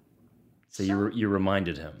 So you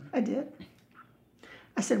reminded him. I did.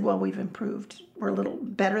 I said, "Well, we've improved. We're a little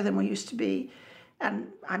better than we used to be, and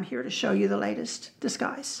I'm here to show you the latest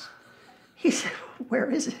disguise." He said, "Where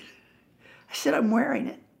is it?" I said, "I'm wearing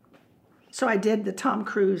it." So I did the Tom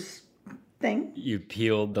Cruise thing. You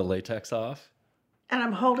peeled the latex off? And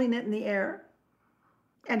I'm holding it in the air.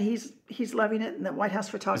 And he's loving it, and the White House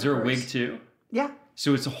photographer. Is there a wig too? Yeah.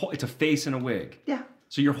 So it's a face and a wig. Yeah.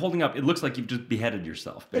 So you're holding up, it looks like you've just beheaded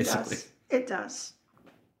yourself, basically. It does.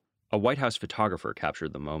 A White House photographer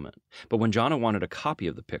captured the moment. But when Jonna wanted a copy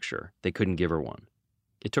of the picture, they couldn't give her one.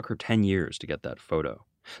 It took her 10 years to get that photo.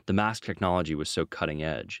 The mask technology was so cutting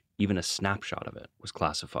edge, even a snapshot of it was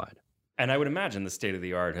classified. And I would imagine the state of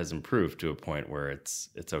the art has improved to a point where it's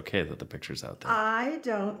okay that the picture's out there. I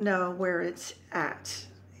don't know where it's at.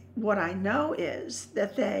 What I know is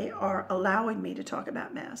that they are allowing me to talk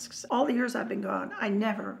about masks. All the years I've been gone, I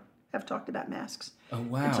never have talked about masks. Oh,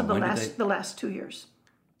 wow. Until the last 2 years.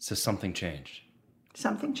 So something changed.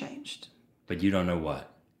 Something changed. But you don't know what.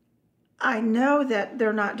 I know that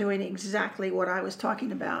they're not doing exactly what I was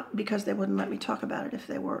talking about because they wouldn't let me talk about it if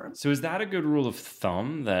they were. So is that a good rule of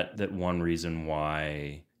thumb, that one reason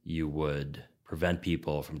why you would prevent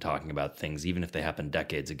people from talking about things, even if they happened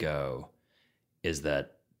decades ago, is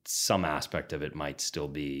that some aspect of it might still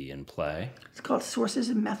be in play? It's called sources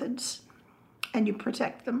and methods, and you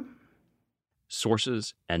protect them.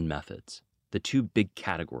 Sources and methods, the two big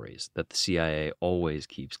categories that the CIA always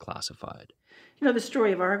keeps classified. You know, the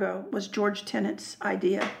story of Argo was George Tenet's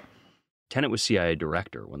idea. Tenet was CIA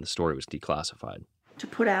director when the story was declassified. To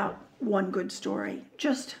put out one good story,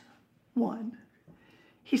 just one.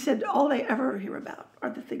 He said all they ever hear about are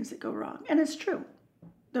the things that go wrong. And it's true.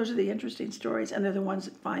 Those are the interesting stories, and they're the ones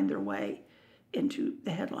that find their way into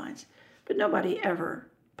the headlines. But nobody ever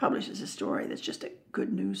publishes a story that's just a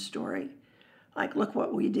good news story. Like, look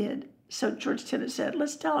what we did. So George Tenet said,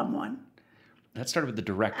 let's tell them one. That started with the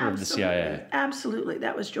director of the CIA. Absolutely.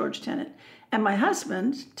 That was George Tenet. And my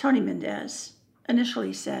husband, Tony Mendez,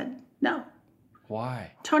 initially said, no.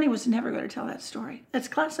 Why? Tony was never going to tell that story. That's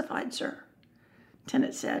classified, sir.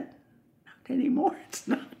 Tenet said, not anymore, it's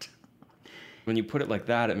not. When you put it like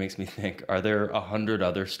that, it makes me think, are there 100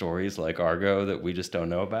 other stories like Argo that we just don't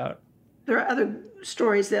know about? There are other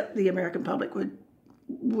stories that the American public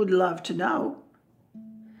would love to know,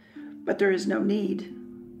 but there is no need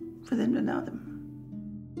for them to know them.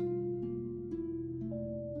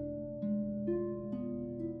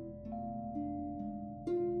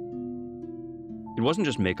 It wasn't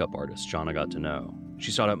just makeup artists Jonna got to know.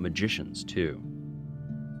 She sought out magicians, too.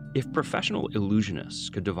 If professional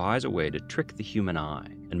illusionists could devise a way to trick the human eye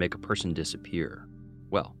and make a person disappear,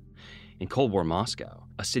 well, in Cold War Moscow,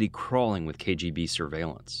 a city crawling with KGB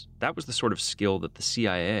surveillance, that was the sort of skill that the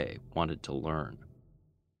CIA wanted to learn.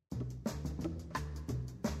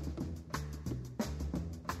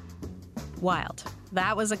 Wild.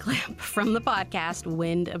 That was a clip from the podcast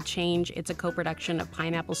Wind of Change. It's a co-production of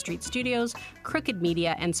Pineapple Street Studios, Crooked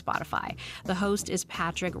Media, and Spotify. The host is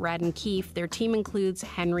Patrick Radden-Keefe. Their team includes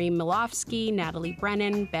Henry Milofsky, Natalie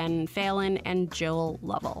Brennan, Ben Phelan, and Joel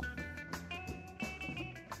Lovell.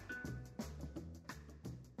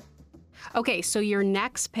 Okay, so your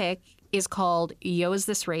next pick is called Yo, Is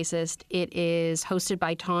This Racist? It is hosted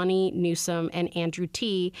by Tawny Newsome and Andrew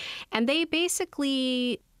T. And they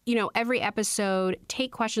basically, every episode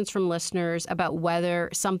take questions from listeners about whether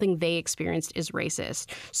something they experienced is racist.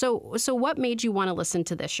 So what made you want to listen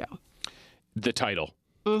to this show? The title.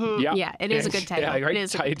 Mm-hmm. Yeah, it is a good title. Yeah, right? It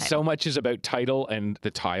is a good title. So much is about title and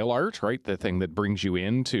the tile art, right? The thing that brings you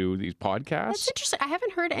into these podcasts. That's interesting. I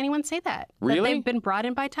haven't heard anyone say that. Really? That they've been brought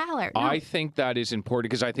in by tile art. No. I think that is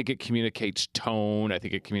important because I think it communicates tone. I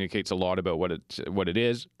think it communicates a lot about what it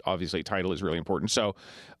is. Obviously, title is really important. So,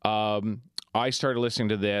 I started listening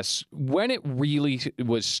to this when it really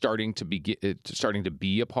was starting to be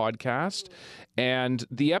a podcast, and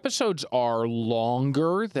the episodes are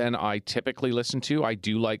longer than I typically listen to. I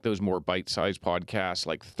do like those more bite-sized podcasts,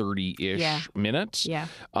 like 30-ish minutes. Yeah.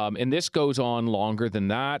 And this goes on longer than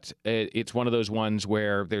that. It's one of those ones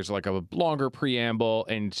where there's like a longer preamble,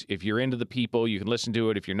 and if you're into the people, you can listen to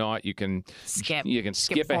it. If you're not, you can skip. You can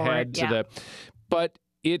skip ahead to the. But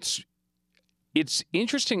it's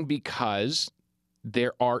interesting because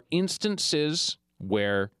there are instances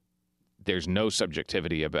where there's no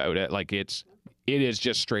subjectivity about it. Like it is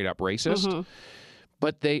just straight up racist. Mm-hmm.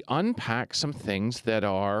 But they unpack some things that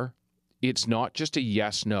are, it's not just a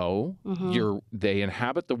yes, no. Mm-hmm. They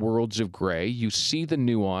inhabit the worlds of gray. You see the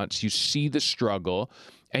nuance, you see the struggle,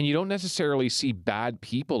 and you don't necessarily see bad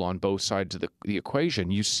people on both sides of the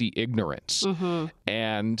equation. You see ignorance. Mm-hmm.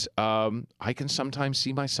 And I can sometimes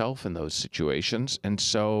see myself in those situations. And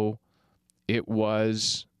so it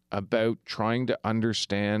was about trying to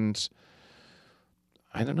understand,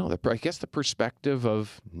 I don't know, I guess the perspective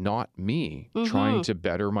of not me, trying to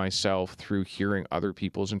better myself through hearing other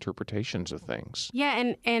people's interpretations of things.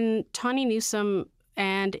 Yeah, and Tawny Newsome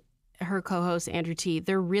and her co-host Andrew T,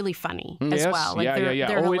 they're really funny as well. Like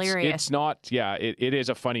they're hilarious. It's not, it is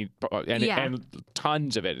a funny, and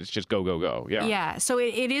tons of it. It's just go, go, go. Yeah. Yeah. So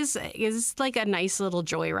it's like a nice little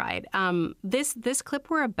joyride. This clip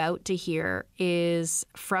we're about to hear is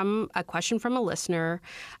from a question from a listener,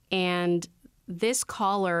 and this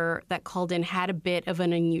caller that called in had a bit of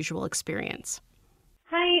an unusual experience.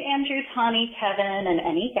 Hi, Andrew, Tawny, Kevin, and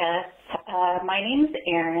any guests. My name's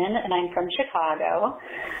Erin, and I'm from Chicago.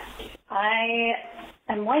 I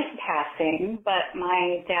am white passing, but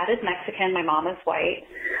my dad is Mexican, my mom is white.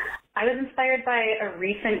 I was inspired by a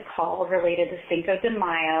recent call related to Cinco de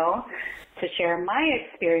Mayo to share my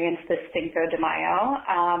experience this Cinco de Mayo.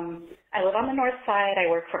 I live on the north side, I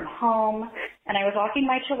work from home, and I was walking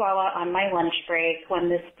my Chihuahua on my lunch break when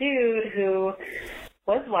this dude who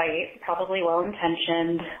was white, probably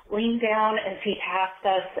well-intentioned, leaned down as he passed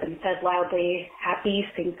us and said loudly, "Happy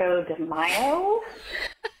Cinco de Mayo,"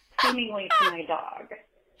 seemingly to my dog.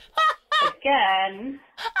 Again,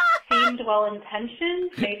 seemed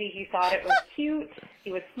well-intentioned. Maybe he thought it was cute.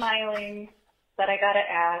 He was smiling. But I gotta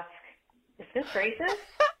ask, is this racist?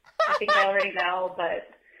 I think I already know, but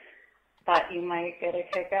thought you might get a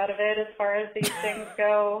kick out of it as far as these things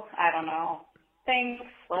go. I don't know. Thanks.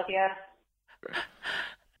 Love ya.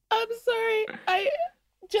 I'm sorry.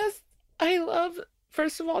 I love,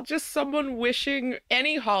 first of all, just someone wishing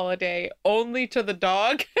any holiday only to the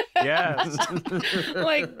dog. Yes.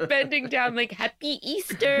 Like bending down, like, "Happy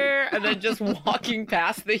Easter," and then just walking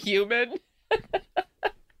past the human.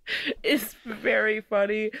 It's very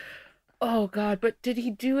funny. Oh, God. But did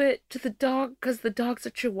he do it to the dog because the dog's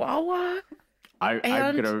a Chihuahua? I'm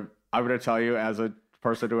gonna tell you, as a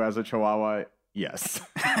person who has a Chihuahua, yes.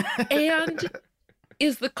 And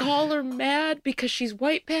is the caller mad because she's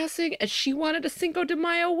white passing and she wanted a Cinco de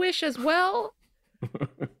Mayo wish as well?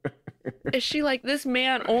 Is she like, this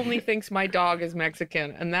man only thinks my dog is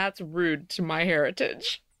Mexican and that's rude to my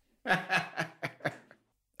heritage?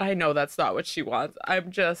 I know that's not what she wants. I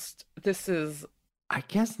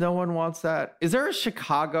guess no one wants that. Is there a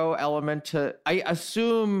Chicago element to, I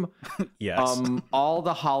assume yes. All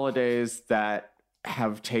the holidays that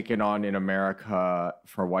have taken on in America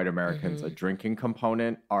for white Americans a drinking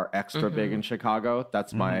component are extra big in Chicago.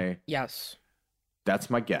 That's my That's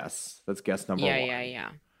my guess. That's guess number one.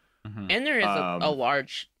 Yeah. And there is a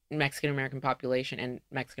large Mexican American population and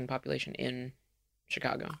Mexican population in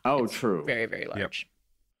Chicago. Oh, it's true. Very, very large. Yep.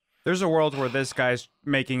 There's a world where this guy's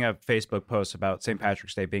making a Facebook post about St.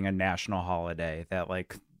 Patrick's Day being a national holiday that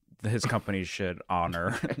like his company should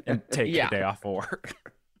honor and take a day off of work.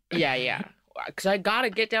 Yeah. Because I got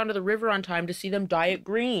to get down to the river on time to see them dye it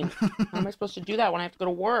green. How am I supposed to do that when I have to go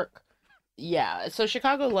to work? Yeah. So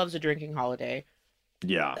Chicago loves a drinking holiday.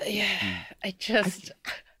 Yeah. I just...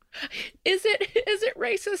 Is it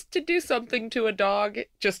racist to do something to a dog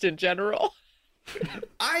just in general?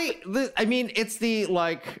 I mean, it's the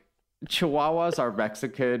like Chihuahuas are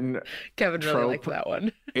Mexican. Kevin really liked that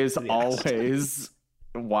one. Is always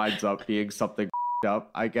winds up being something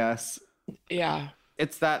up, I guess. Yeah.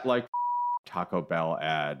 It's that like Taco Bell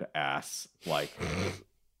ad ass like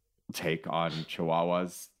take on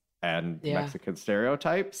Chihuahuas and Mexican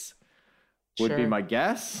stereotypes would be my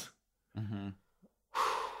guess.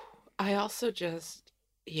 I also just,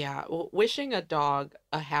 wishing a dog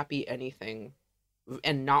a happy anything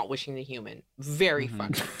and not wishing the human, very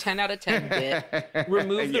fun. 10 out of 10 bit.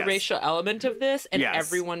 Remove the racial element of this and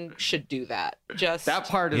everyone should do that. Just that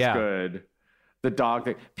part is good. The dog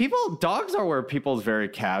thing. Dogs are where people's very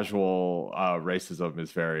casual racism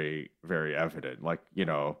is very, very evident. Like, you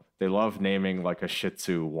know, they love naming like a Shih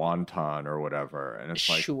Tzu wonton or whatever. And it's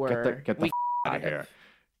like, get the out of here.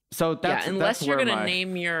 So that's unless you're going to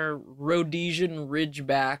name your Rhodesian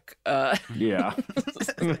Ridgeback. Yeah.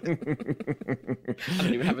 I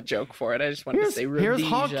don't even have a joke for it. I just wanted to say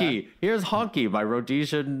Rhodesia. Here's Honky, my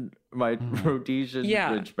Rhodesian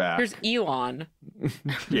Ridgeback. Here's Elon.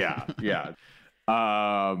 Yeah.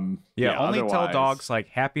 Only tell dogs like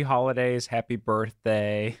happy holidays, happy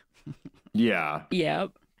birthday. Yeah.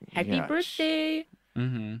 Yep. Happy birthday.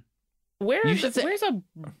 Where's a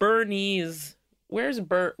Bernese? Where's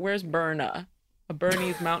Berna? A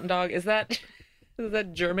Bernese mountain dog? Is that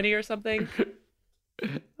Germany or something?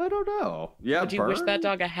 I don't know. Yeah. Would you wish that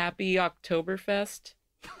dog a happy Oktoberfest?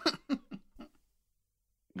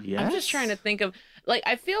 Yes. I'm just trying to think of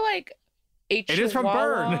I feel like It is from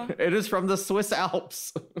Bern. It is from the Swiss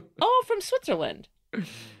Alps. Oh, from Switzerland.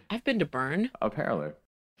 I've been to Bern. Apparently.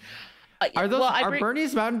 Are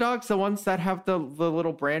Bernese mountain dogs the ones that have the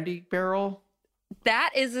little brandy barrel? That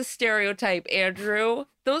is a stereotype, Andrew.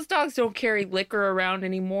 Those dogs don't carry liquor around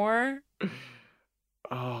anymore.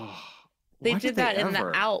 Oh. They did that in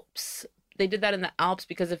the Alps. They did that in the Alps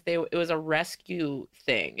because it was a rescue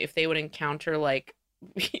thing. If they would encounter like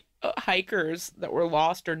hikers that were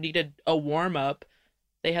lost or needed a warm up,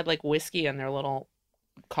 they had like whiskey in their little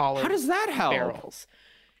collar. How does that help? Barrels.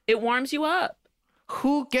 It warms you up.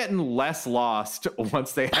 Who getting less lost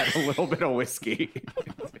once they had a little bit of whiskey?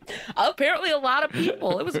 Apparently a lot of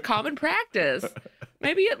people. It was a common practice.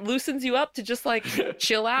 Maybe it loosens you up to just like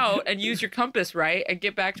chill out and use your compass right and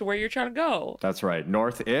get back to where you're trying to go. That's right.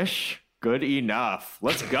 North-ish. Good enough.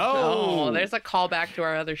 Let's go. Oh, there's a callback to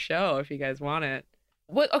our other show if you guys want it.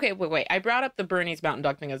 What? Okay, wait. I brought up the Bernese Mountain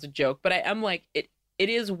Dog thing as a joke, but I am like, it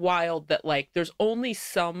is wild that like there's only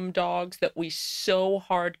some dogs that we so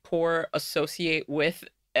hardcore associate with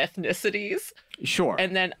ethnicities. Sure.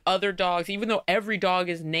 And then other dogs, even though every dog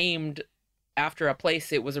is named after a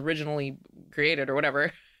place it was originally created or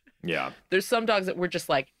whatever. Yeah. There's some dogs that were just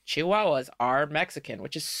like, Chihuahuas are Mexican,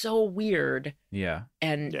 which is so weird. Yeah.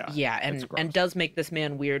 And and does make this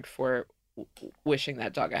man weird for wishing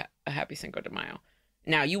that dog a happy Cinco de Mayo.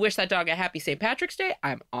 Now, you wish that dog a happy St. Patrick's Day,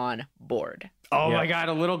 I'm on board. Oh my God,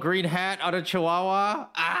 a little green hat out of Chihuahua.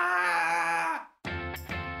 Ah!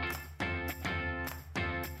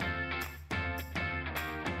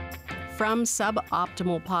 From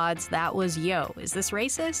Suboptimal Pods, that was Yo, Is This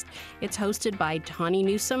Racist? It's hosted by Tawny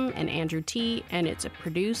Newsome and Andrew T., and it's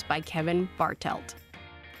produced by Kevin Bartelt.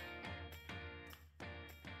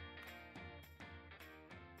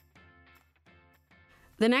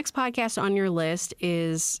 The next podcast on your list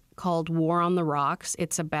is called War on the Rocks.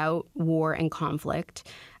 It's about war and conflict.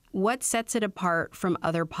 What sets it apart from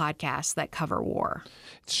other podcasts that cover war?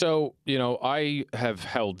 So, I have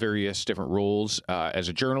held various different roles as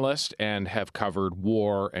a journalist and have covered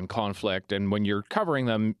war and conflict. And when you're covering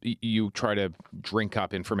them, you try to drink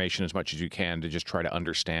up information as much as you can to just try to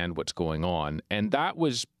understand what's going on. And that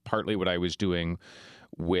was partly what I was doing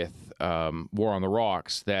with War on the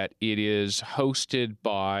Rocks, that it is hosted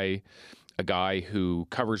by a guy who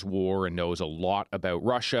covers war and knows a lot about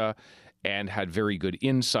Russia and had very good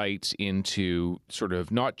insights into sort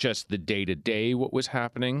of not just the day-to-day what was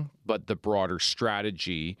happening, but the broader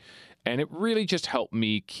strategy. And it really just helped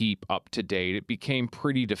me keep up to date. It became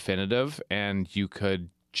pretty definitive, and you could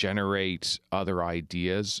generate other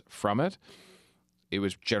ideas from it. It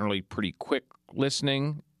was generally pretty quick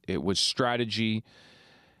listening. It was strategy.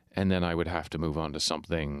 And then I would have to move on to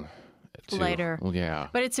something later. Yeah.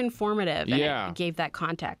 But it's informative. And it gave that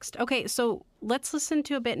context. Okay, so let's listen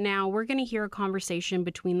to a bit now. We're going to hear a conversation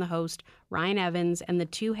between the host, Ryan Evans, and the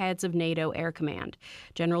two heads of NATO Air Command,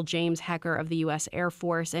 General James Hecker of the U.S. Air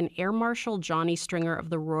Force and Air Marshal Johnny Stringer of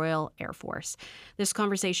the Royal Air Force. This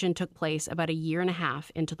conversation took place about a year and a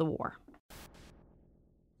half into the war.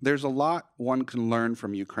 There's a lot one can learn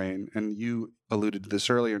from Ukraine, and you alluded to this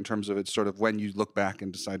earlier in terms of it's sort of when you look back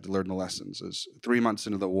and decide to learn the lessons. As 3 months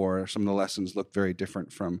into the war, some of the lessons look very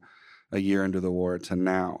different from a year into the war to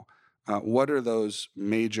now. What are those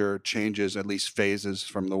major changes, at least phases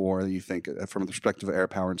from the war that you think, from the perspective of air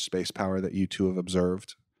power and space power, that you two have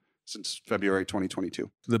observed since February 2022?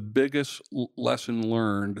 The biggest lesson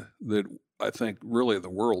learned that I think really the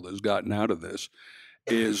world has gotten out of this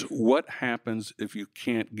is what happens if you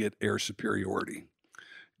can't get air superiority.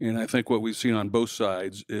 And I think what we've seen on both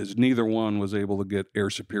sides is neither one was able to get air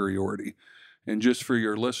superiority. And just for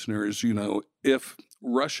your listeners, if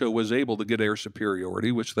Russia was able to get air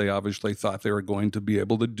superiority, which they obviously thought they were going to be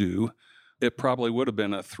able to do, it probably would have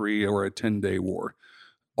been a 3 or a 10-day war.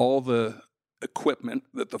 All the equipment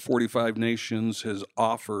that the 45 nations has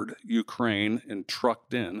offered Ukraine and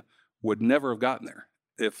trucked in would never have gotten there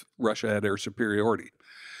if Russia had air superiority.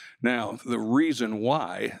 Now, the reason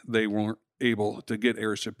why they weren't able to get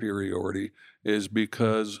air superiority is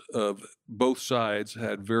because of both sides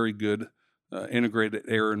had very good integrated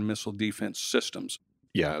air and missile defense systems.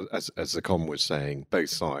 Yeah, as the com was saying, both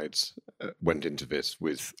sides went into this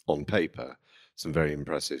with, on paper, some very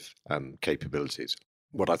impressive capabilities.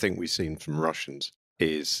 What I think we've seen from Russians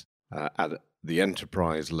is at the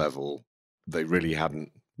enterprise level, they really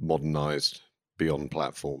hadn't modernized beyond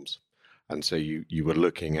platforms. And so you were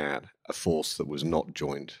looking at a force that was not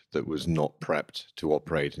joined, that was not prepped to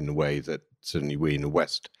operate in a way that certainly we in the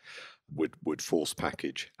West would force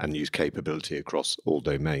package and use capability across all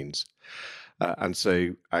domains. And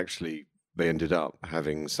so actually they ended up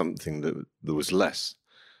having something that was less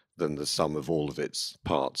than the sum of all of its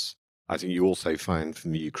parts. I think you also find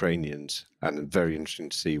from the Ukrainians, and very interesting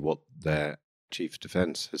to see what their chief of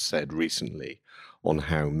defense has said recently on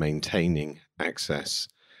how maintaining access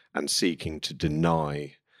and seeking to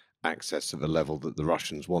deny access at the level that the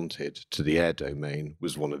Russians wanted to the air domain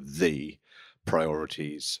was one of the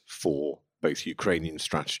priorities for both Ukrainian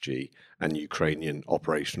strategy and Ukrainian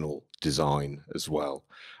operational design as well.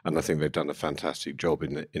 And I think they've done a fantastic job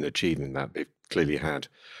in achieving that. They've clearly had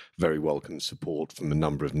very welcome support from a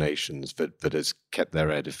number of nations that has kept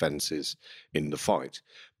their air defenses in the fight.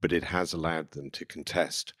 But it has allowed them to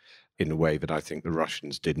contest in a way that I think the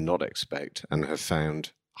Russians did not expect and have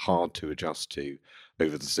found hard to adjust to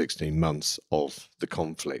over the 16 months of the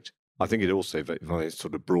conflict. I think it also, if I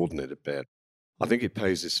sort of broaden it a bit, I think it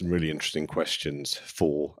poses some really interesting questions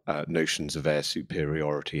for notions of air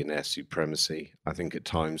superiority and air supremacy. I think at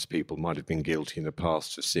times people might have been guilty in the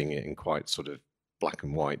past of seeing it in quite sort of black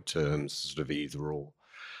and white terms, sort of either or.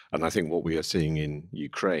 And I think what we are seeing in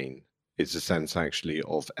Ukraine is a sense actually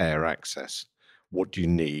of air access. What do you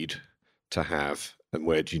need to have and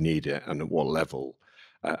where do you need it and at what level?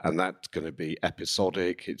 And that's going to be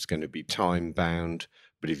episodic, it's going to be time-bound,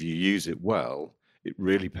 but if you use it well, it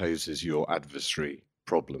really poses your adversary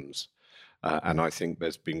problems. And I think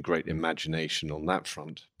there's been great imagination on that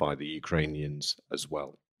front by the Ukrainians as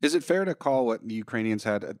well. Is it fair to call what the Ukrainians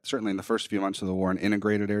had, certainly in the first few months of the war, an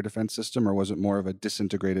integrated air defense system, or was it more of a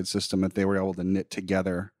disintegrated system that they were able to knit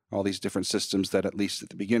together all these different systems that at least at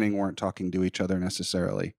the beginning weren't talking to each other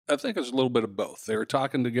necessarily? I think it's a little bit of both. They were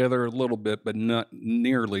talking together a little bit, but not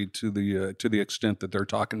nearly to the extent that they're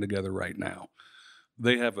talking together right now.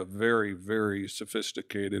 They have a very, very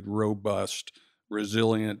sophisticated, robust,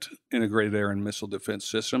 resilient integrated air and missile defense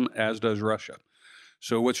system, as does Russia.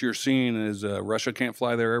 So what you're seeing is Russia can't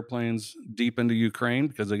fly their airplanes deep into Ukraine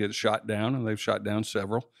because they get shot down, and they've shot down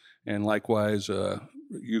several. And likewise,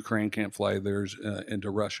 Ukraine can't fly theirs into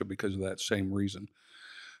Russia because of that same reason.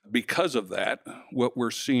 Because of that, what we're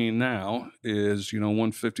seeing now is,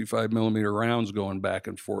 155 millimeter rounds going back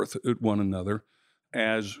and forth at one another.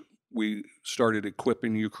 As we started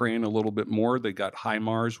equipping Ukraine a little bit more, they got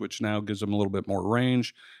HIMARS, which now gives them a little bit more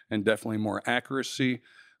range and definitely more accuracy.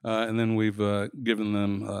 And then we've given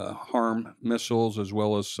them HARM missiles as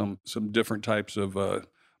well as some different types of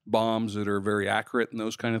bombs that are very accurate and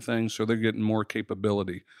those kind of things. So they're getting more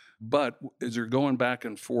capability. But as they're going back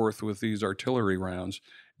and forth with these artillery rounds,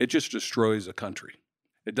 it just destroys a country.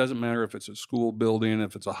 It doesn't matter if it's a school building,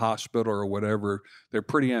 if it's a hospital or whatever. They're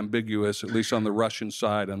pretty ambiguous, at least on the Russian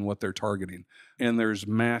side, on what they're targeting. And there's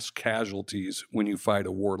mass casualties when you fight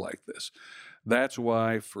a war like this. That's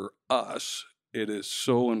why, for us, it is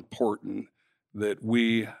so important that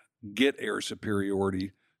we get air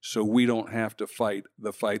superiority so we don't have to fight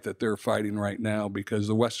the fight that they're fighting right now, because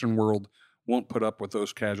the Western world won't put up with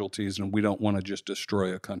those casualties, and we don't want to just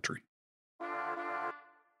destroy a country.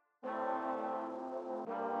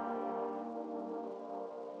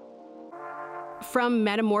 From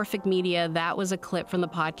Metamorphic Media, that was a clip from the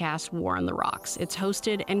podcast War on the Rocks. It's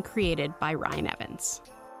hosted and created by Ryan Evans.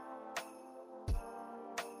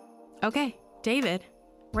 Okay, David,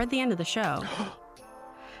 we're at the end of the show.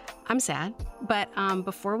 I'm sad, but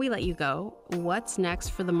before we let you go, what's next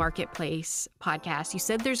for the Marketplace podcast? You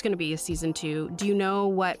said there's going to be a season 2. Do you know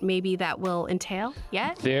what maybe that will entail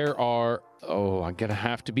yet? There are, I'm going to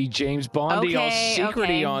have to be James Bondy, all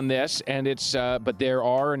secrety on this. And it's, but there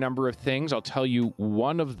are a number of things. I'll tell you,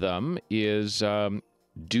 one of them is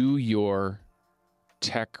do your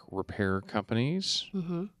tech repair companies,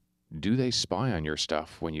 do they spy on your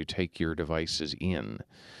stuff when you take your devices in?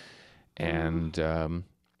 And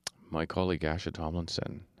my colleague Asha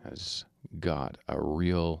Tomlinson has got a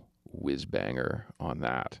real whiz-banger on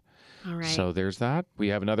that. All right. So there's that. We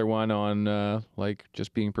have another one on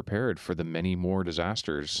just being prepared for the many more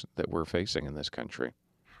disasters that we're facing in this country.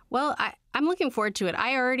 Well, I'm looking forward to it.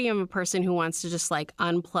 I already am a person who wants to just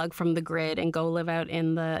unplug from the grid and go live out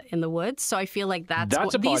in the woods. So I feel like that's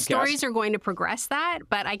what these stories are going to progress that,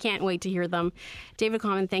 but I can't wait to hear them. David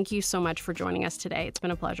Common, thank you so much for joining us today. It's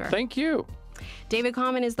been a pleasure. Thank you. David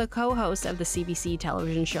Common is the co-host of the CBC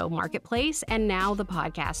television show Marketplace, and now the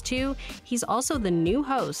podcast too. He's also the new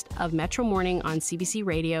host of Metro Morning on CBC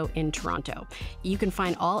Radio in Toronto. You can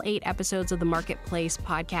find all 8 episodes of the Marketplace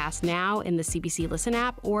podcast now in the CBC Listen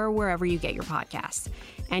app or wherever you get your podcasts.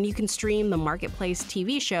 And you can stream the Marketplace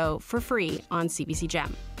TV show for free on CBC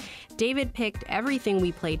Gem. David picked everything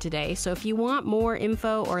we played today, so if you want more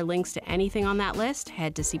info or links to anything on that list,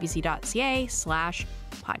 head to cbc.ca/podcast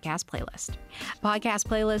playlist. Podcast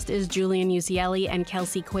Playlist is Julian Uzielli and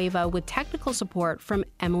Kelsey Cueva with technical support from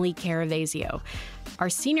Emily Caravasio. Our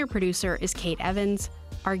senior producer is Kate Evans.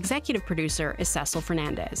 Our executive producer is Cecil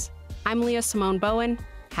Fernandez. I'm Leah Simone Bowen.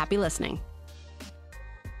 Happy listening.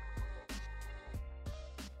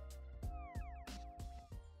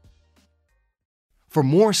 For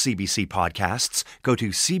more CBC podcasts, go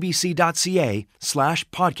to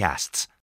cbc.ca/podcasts.